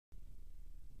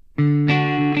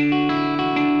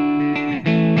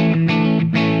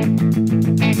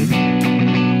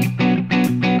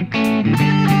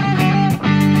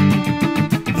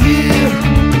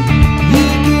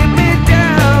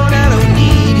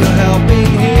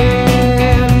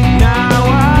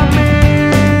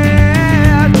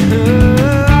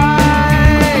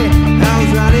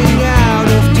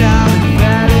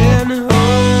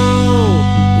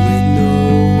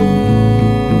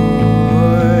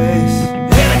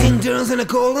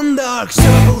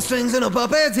Strings in a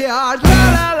puppet's yard. La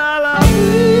la la la.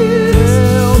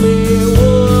 Tell me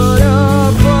what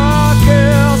a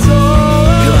fucking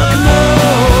soul. Come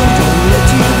on, don't let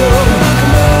you go.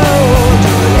 Come on,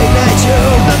 do a late night show.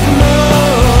 Come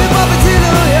on, the puppets in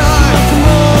the yard. Come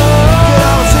on, get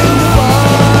out, sing the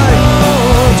bar. Come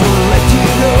on, don't let you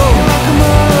go. Come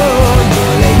on, do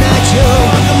a late night show.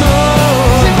 Come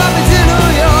on, the puppets in the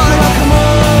yard. Come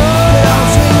on, get out,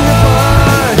 sing the bar.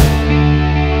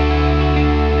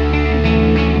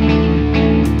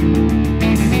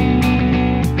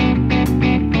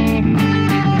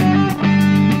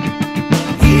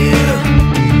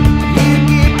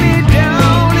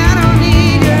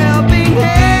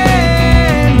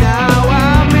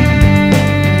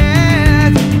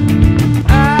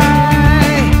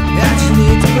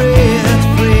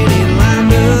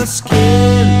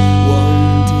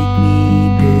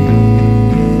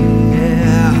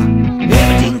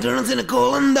 In a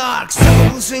cold and dark,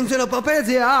 so strings in a puppet's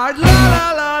yard. La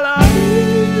la la la.